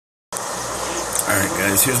Alright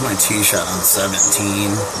guys, here's my tee shot on 17.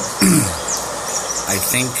 I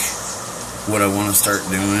think what I want to start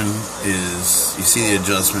doing is, you see the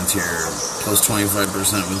adjustments here, plus 25%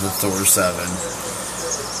 with the Thor 7.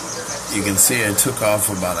 You can see I took off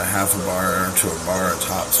about a half a bar to a bar of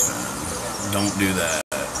topspin. Don't do that.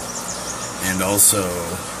 And also,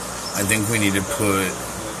 I think we need to put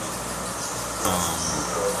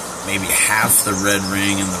maybe half the red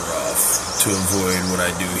ring in the rough to avoid what I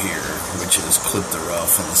do here, which is clip the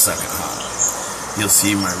rough on the second hop. You'll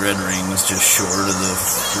see my red ring is just short of the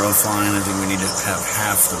rough line. I think we need to have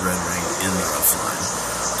half the red ring in the rough line,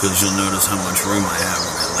 because you'll notice how much room I have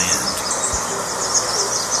when I land.